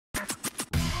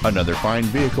Another fine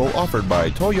vehicle offered by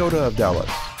Toyota of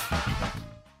Dallas.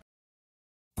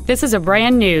 This is a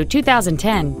brand new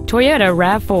 2010 Toyota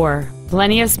RAV4.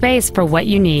 Plenty of space for what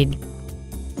you need.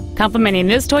 Complementing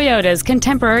this Toyota's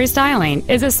contemporary styling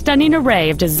is a stunning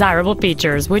array of desirable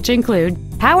features, which include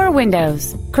power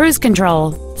windows, cruise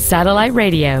control, satellite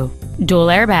radio, dual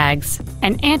airbags,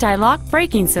 an anti-lock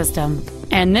braking system,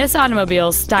 and this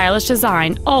automobile's stylish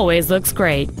design always looks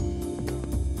great.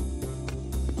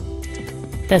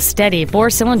 The steady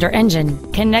 4-cylinder engine,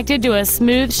 connected to a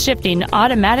smooth shifting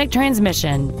automatic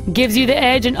transmission, gives you the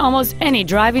edge in almost any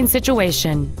driving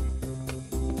situation.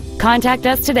 Contact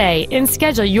us today and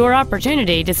schedule your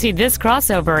opportunity to see this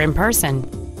crossover in person.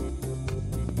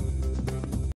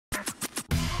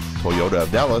 Toyota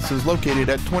of Dallas is located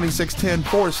at 2610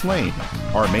 Forest Lane.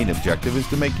 Our main objective is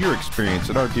to make your experience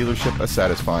at our dealership a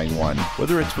satisfying one,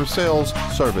 whether it's for sales,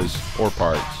 service, or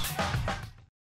parts.